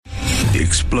The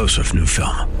explosive new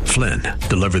film, Flynn,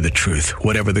 deliver the truth,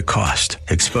 whatever the cost,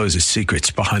 exposes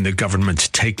secrets behind the government's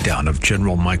takedown of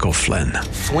General Michael Flynn.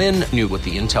 Flynn knew what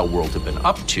the intel world had been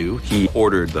up to. He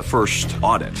ordered the first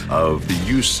audit of the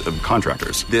use of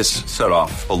contractors. This set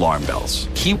off alarm bells.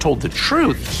 He told the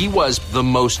truth. He was the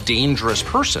most dangerous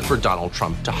person for Donald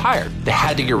Trump to hire. They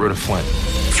had to get rid of Flynn.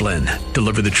 Flynn,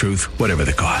 deliver the truth, whatever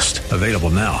the cost. Available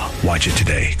now. Watch it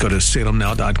today. Go to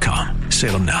salemnow.com.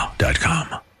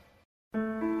 salemnow.com.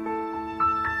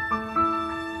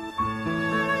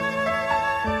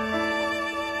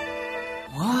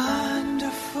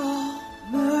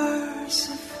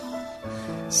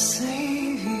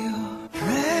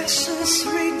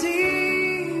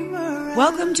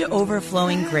 Welcome to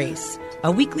Overflowing Grace,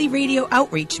 a weekly radio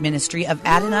outreach ministry of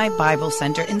Adonai Bible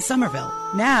Center in Somerville.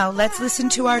 Now, let's listen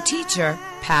to our teacher,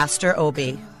 Pastor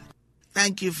Obi.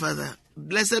 Thank you, Father.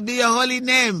 Blessed be your holy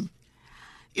name.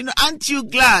 Aren't you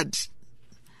glad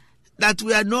that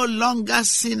we are no longer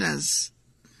sinners?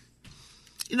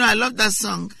 I love that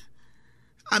song.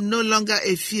 I'm no longer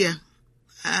a fear,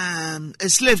 a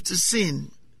slave to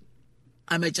sin.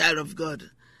 I'm a child of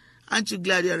God. Aren't you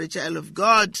glad you're a child of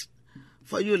God?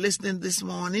 For you listening this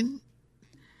morning,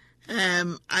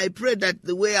 I pray that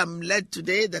the way I'm led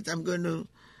today, that I'm going to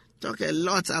talk a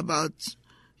lot about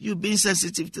you being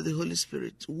sensitive to the Holy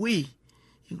Spirit. We,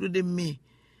 including me,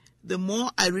 the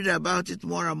more I read about it,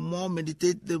 more and more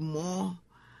meditate, the more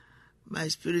my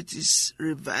spirit is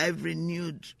revived,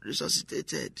 renewed,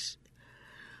 resuscitated.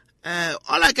 All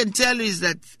I can tell you is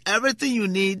that everything you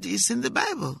need is in the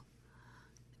Bible.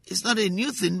 It's not a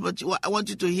new thing, but I want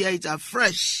you to hear it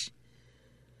afresh.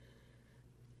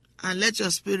 And let your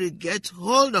spirit get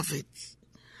hold of it.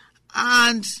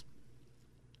 And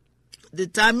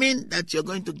determine that you're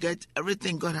going to get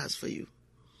everything God has for you.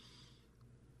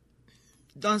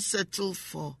 Don't settle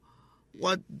for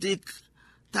what Dick,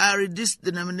 Tyree, this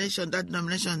denomination, that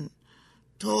denomination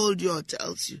told you or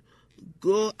tells you.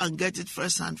 Go and get it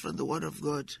firsthand from the Word of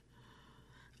God.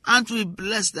 Aren't we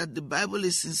blessed that the Bible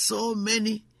is in so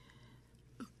many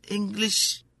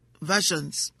English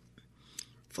versions?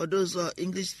 For those who are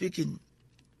English-speaking,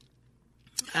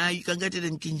 you can get it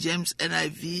in King James,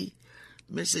 NIV,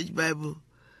 Message Bible.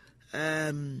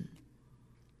 The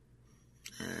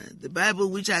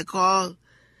Bible which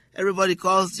everybody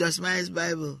calls Jeremiah's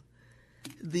Bible.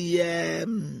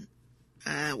 The,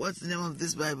 what's the name of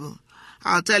this Bible?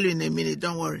 I'll tell you in a minute,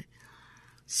 don't worry.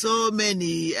 So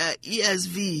many,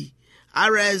 ESV,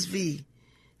 RSV,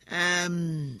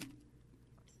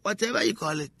 whatever you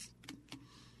call it.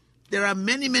 There are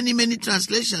many, many, many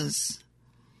translations,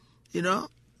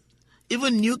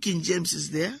 Even New King James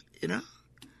is there,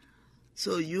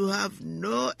 So you have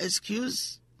no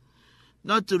excuse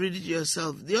not to read it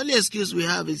yourself. The only excuse we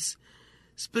have is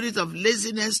spirit of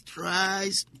laziness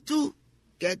tries to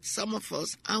get some of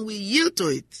us, and we yield to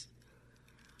it.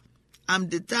 I'm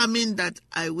determined that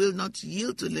I will not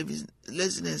yield to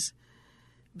laziness,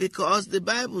 because the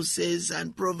Bible says,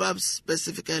 and Proverbs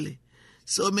specifically,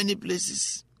 so many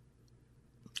places,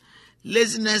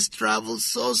 laziness travels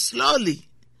so slowly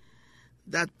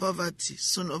that poverty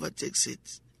soon overtakes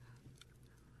it.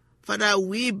 Father,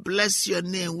 we bless your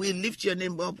name. We lift your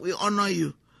name up. We honor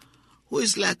you. Who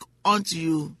is like unto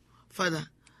you, Father?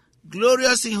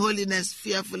 Glorious in holiness,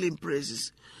 fearful in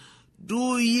praises,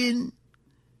 doing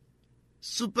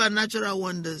supernatural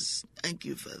wonders. Thank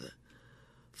you, Father,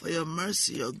 for your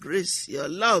mercy, your grace, your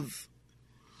love.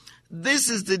 This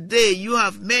is the day you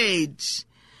have made,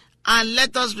 and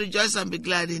let us rejoice and be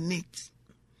glad in it.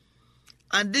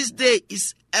 And this day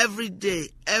is every day,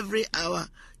 every hour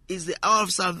is the hour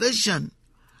of salvation.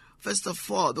 First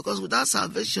of all, because without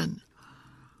salvation,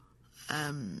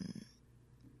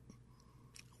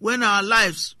 when our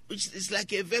lives, which is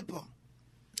like a vapor,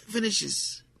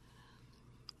 finishes,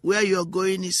 where you're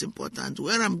going is important.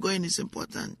 Where I'm going is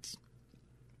important.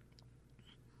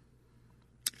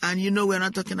 And we're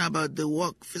not talking about the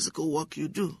work, physical work you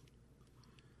do.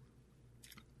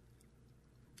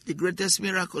 The greatest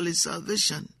miracle is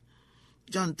salvation.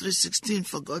 John 3:16,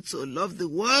 for God so loved the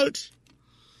world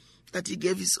that he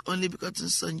gave his only begotten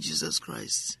Son, Jesus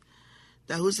Christ,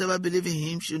 that whosoever believes in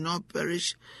him should not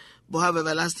perish, but have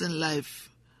everlasting life.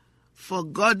 For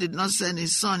God did not send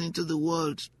his Son into the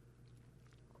world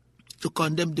to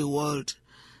condemn the world.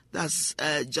 That's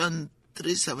John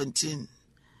 3:17.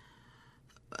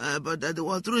 But that the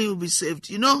world through him will be saved.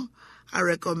 I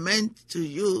recommend to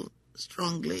you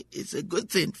strongly, it's a good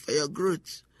thing for your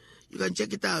growth. You can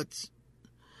check it out.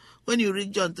 When you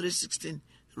read John 3:16,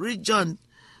 read John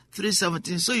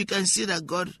 3:17, so you can see that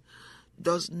God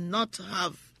does not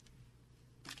have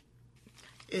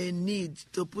a need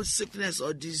to put sickness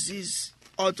or disease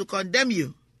or to condemn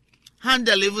you.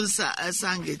 Handel even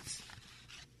sang it.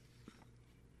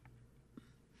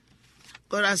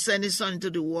 God has sent his son into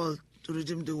the world to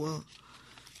redeem the world,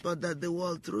 but that the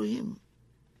world through him.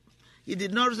 He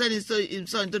did not send his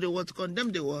son into the world to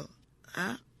condemn the world.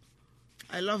 Huh?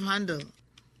 I love Handel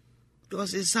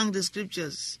because he sang the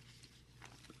scriptures.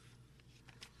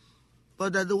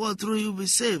 But that the world through you be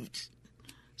saved.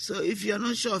 So if you are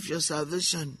not sure of your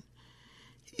salvation,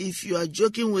 if you are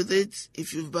joking with it,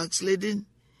 if you've backslidden,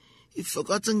 if you've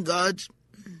forgotten God,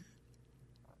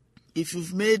 if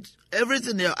you've made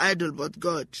everything your idol but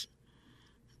God,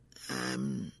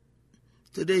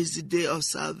 today is the day of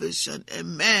salvation.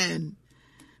 Amen.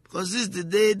 Because this is the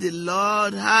day the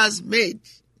Lord has made.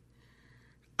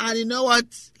 And you know what?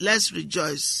 Let's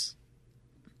rejoice.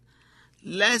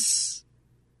 Let's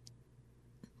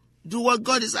do what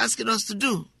God is asking us to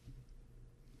do.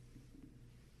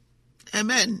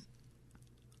 Amen.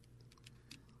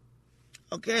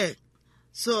 Okay.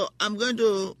 So I'm going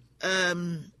to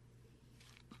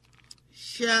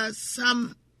share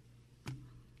Psalm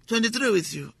 23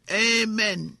 with you.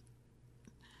 Amen.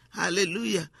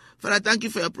 Hallelujah. Father, thank you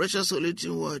for your precious holy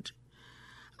word.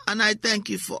 And I thank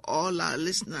you for all our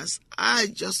listeners. I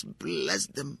just bless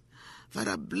them.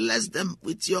 Father, bless them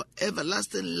with your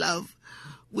everlasting love,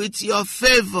 with your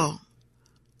favor.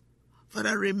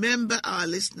 Father, remember our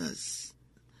listeners.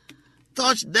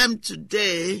 Touch them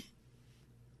today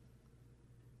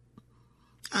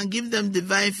and give them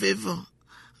divine favor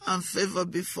and favor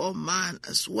before man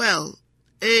as well.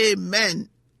 Amen.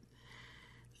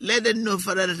 Let them know,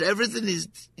 Father, that everything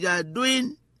you are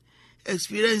doing,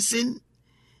 experiencing,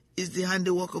 is the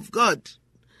handiwork of God.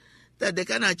 That they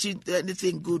can't achieve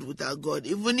anything good without God,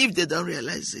 even if they don't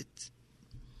realize it.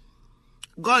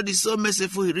 God is so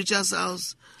merciful, he reaches out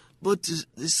both to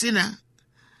the sinner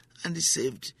and the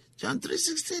saved. John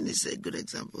 3:16 is a good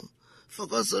example. For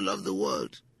God so loved the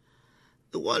world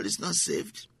is not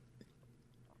saved.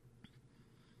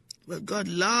 But God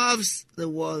loves the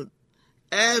world.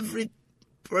 Every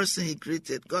person he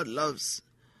created, God loves.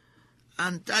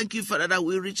 And thank you, Father, that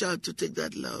we reach out to take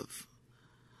that love.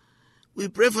 We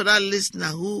pray for that listener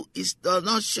who is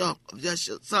not sure of their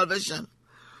salvation.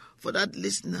 For that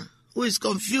listener who is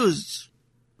confused,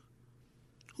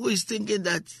 who is thinking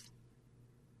that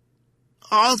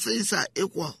all things are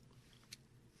equal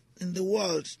in the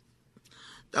world,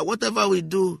 that whatever we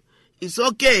do is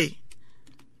okay.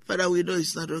 Father, we know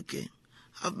it's not okay.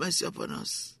 Have mercy upon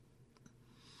us.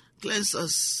 Cleanse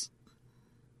us.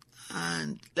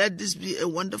 And let this be a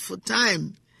wonderful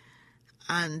time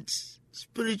and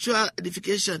spiritual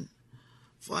edification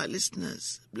for our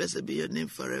listeners. Blessed be your name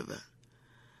forever.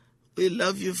 We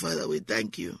love you, Father. We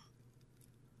thank you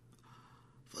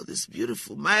for this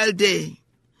beautiful, mild day.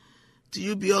 To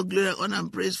you be all glory, honor,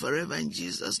 and praise forever in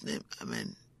Jesus' name.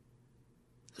 Amen.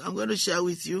 So I'm going to share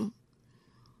with you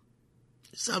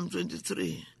Psalm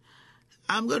 23.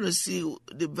 I'm going to see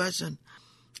the version.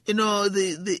 You know,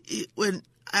 when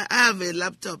I have a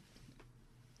laptop,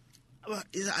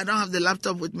 I don't have the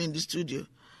laptop with me in the studio,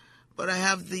 but I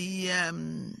have the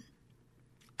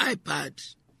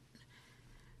iPad.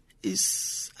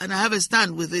 And I have a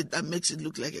stand with it that makes it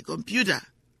look like a computer.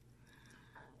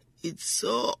 It's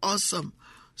so awesome.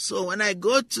 So when I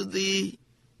go to the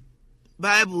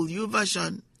Bible,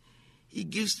 YouVersion, it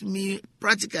gives me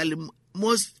practically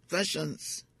most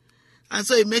versions. And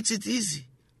so it makes it easy.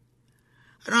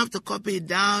 I don't have to copy it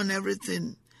down,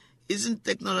 everything. Isn't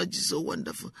technology so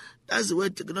wonderful? That's the way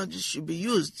technology should be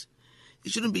used.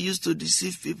 It shouldn't be used to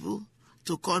deceive people,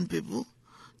 to con people,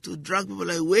 to drag people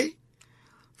away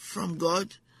from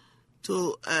God,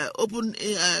 to open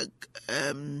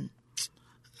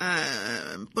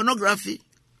pornography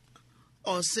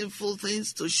or sinful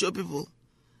things to show people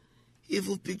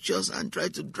evil pictures and try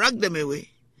to drag them away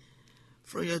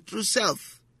from your true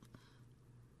self.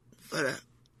 Father,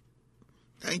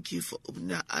 thank you for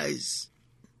opening our eyes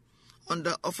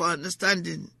of our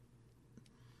understanding.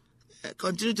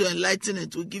 Continue to enlighten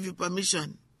it. We'll give you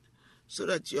permission so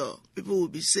that your people will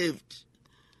be saved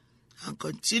and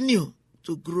continue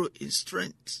to grow in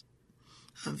strength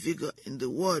and vigor in the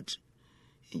word.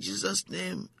 In Jesus'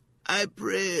 name, I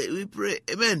pray, we pray.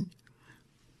 Amen.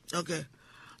 Okay.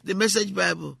 The Message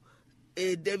Bible,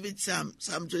 a David Psalm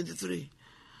 23.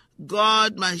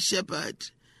 God, my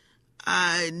shepherd,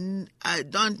 I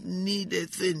don't need a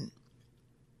thing.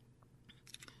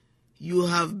 You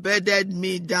have bedded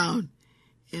me down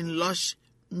in lush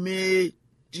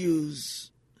meadows.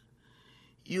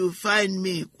 You find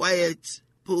me quiet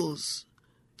pools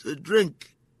to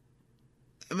drink.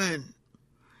 Amen.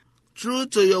 True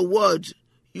to your word,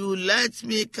 You let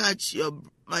me catch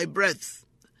my breath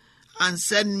and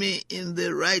send me in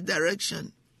the right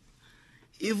direction.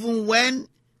 Even when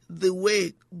the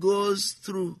way goes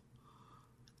through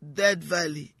Death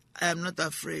Valley, I am not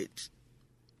afraid.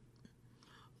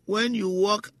 When you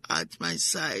walk at my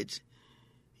side,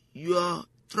 your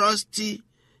trusty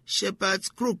shepherd's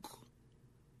crook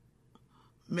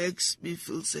makes me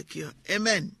feel secure.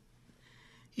 Amen.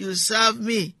 You serve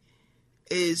me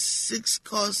a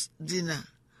 6-course dinner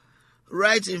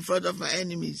right in front of my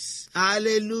enemies.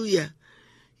 Hallelujah.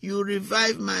 You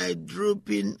revive my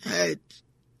drooping head.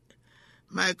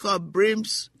 My cup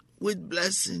brims with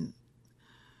blessing.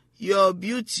 Your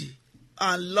beauty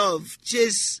and love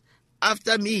chase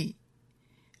after me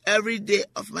every day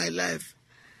of my life.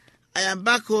 I am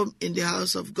back home in the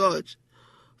house of God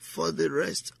for the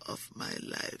rest of my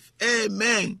life.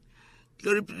 Amen.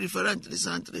 Glory be to the Father, and to the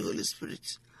Son, and to the Holy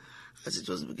Spirit, as it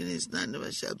was in the beginning, is now,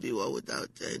 never shall be, world without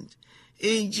end.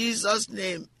 In Jesus'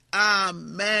 name,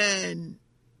 amen.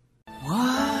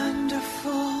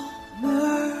 Wonderful,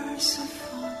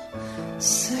 merciful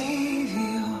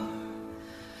Savior,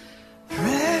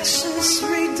 precious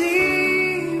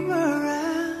Redeemer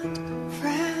and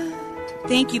friend.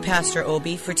 Thank you, Pastor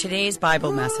Obi, for today's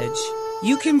Bible message.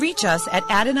 You can reach us at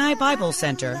Adonai Bible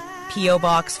Center, P.O.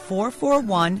 Box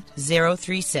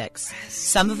 441036,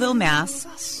 Somerville, Mass.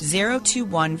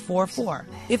 02144.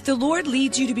 If the Lord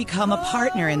leads you to become a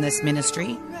partner in this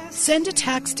ministry, send a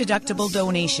tax-deductible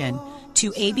donation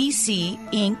to ABC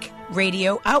Inc.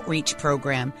 Radio Outreach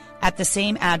Program at the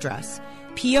same address,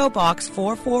 P.O. Box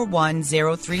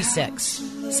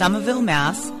 441036, Somerville,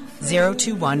 Mass.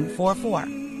 02144.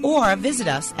 Or visit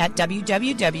us at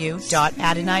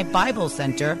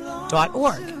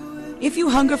www.AdonaiBibleCenter.org. If you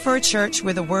hunger for a church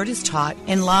where the Word is taught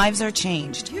and lives are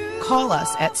changed, call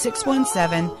us at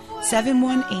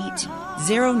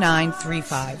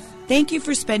 617-718-0935. Thank you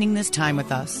for spending this time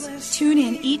with us. Tune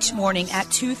in each morning at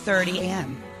 2:30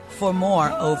 a.m. for more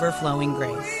Overflowing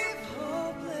Grace.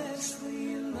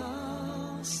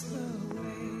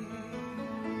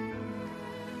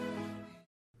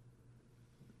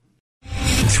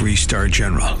 3-star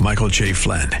General Michael J.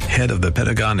 Flynn, head of the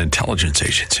Pentagon Intelligence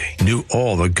Agency, knew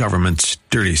all the government's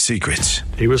dirty secrets.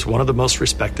 He was one of the most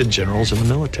respected generals in the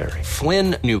military.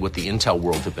 Flynn knew what the intel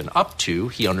world had been up to.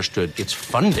 He understood its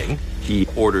funding. He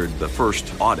ordered the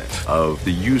first audit of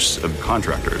the use of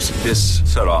contractors. This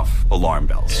set off alarm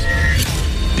bells.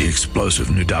 The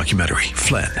explosive new documentary,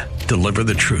 Flynn, Deliver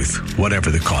the Truth, Whatever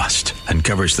the Cost,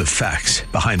 uncovers the facts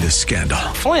behind this scandal.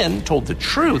 Flynn told the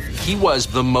truth. He was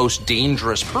the most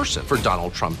dangerous person for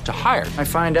Donald Trump to hire. I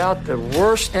find out the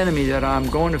worst enemy that I'm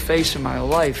going to face in my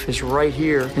life is right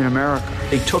here in America.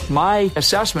 They took my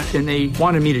assessment and they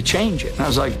wanted me to change it. And I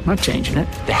was like, I'm not changing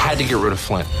it. They had to get rid of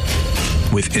Flynn.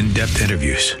 With in-depth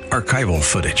interviews, archival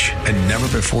footage, and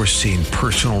never-before-seen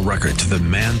personal records of the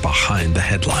man behind the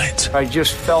headlines. I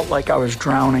just felt like I was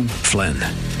drowning. Flynn,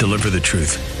 Deliver the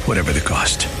Truth, Whatever the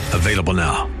Cost. Available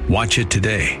now. Watch it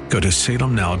today. Go to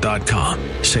salemnow.com.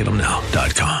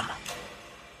 salemnow.com.